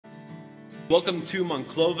Welcome to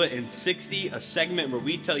Monclova in 60, a segment where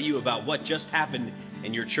we tell you about what just happened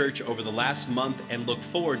in your church over the last month and look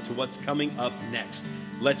forward to what's coming up next.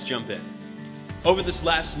 Let's jump in. Over this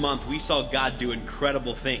last month, we saw God do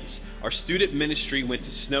incredible things. Our student ministry went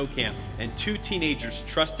to snow camp, and 2 teenagers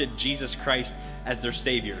trusted Jesus Christ as their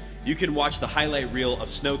Savior. You can watch the highlight reel of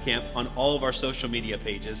snow camp on all of our social media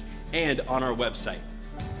pages and on our website.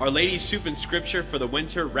 Our Ladies' Soup and Scripture for the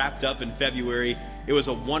winter wrapped up in February. It was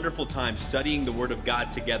a wonderful time studying the Word of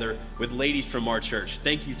God together with ladies from our church.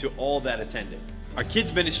 Thank you to all that attended. Our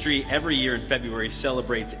kids ministry every year in February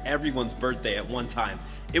celebrates everyone's birthday at one time.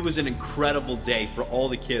 It was an incredible day for all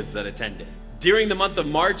the kids that attended. During the month of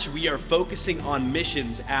March, we are focusing on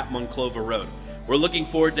missions at Monclova Road. We're looking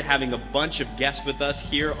forward to having a bunch of guests with us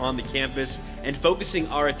here on the campus and focusing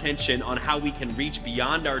our attention on how we can reach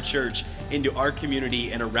beyond our church into our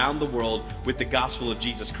community and around the world with the gospel of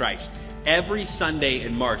Jesus Christ. Every Sunday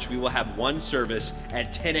in March, we will have one service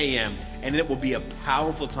at 10 a.m. and it will be a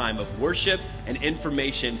powerful time of worship and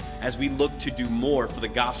information as we look to do more for the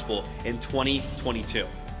gospel in 2022.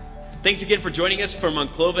 Thanks again for joining us for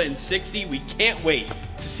Monclova in 60. We can't wait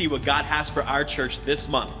to see what God has for our church this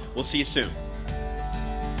month. We'll see you soon.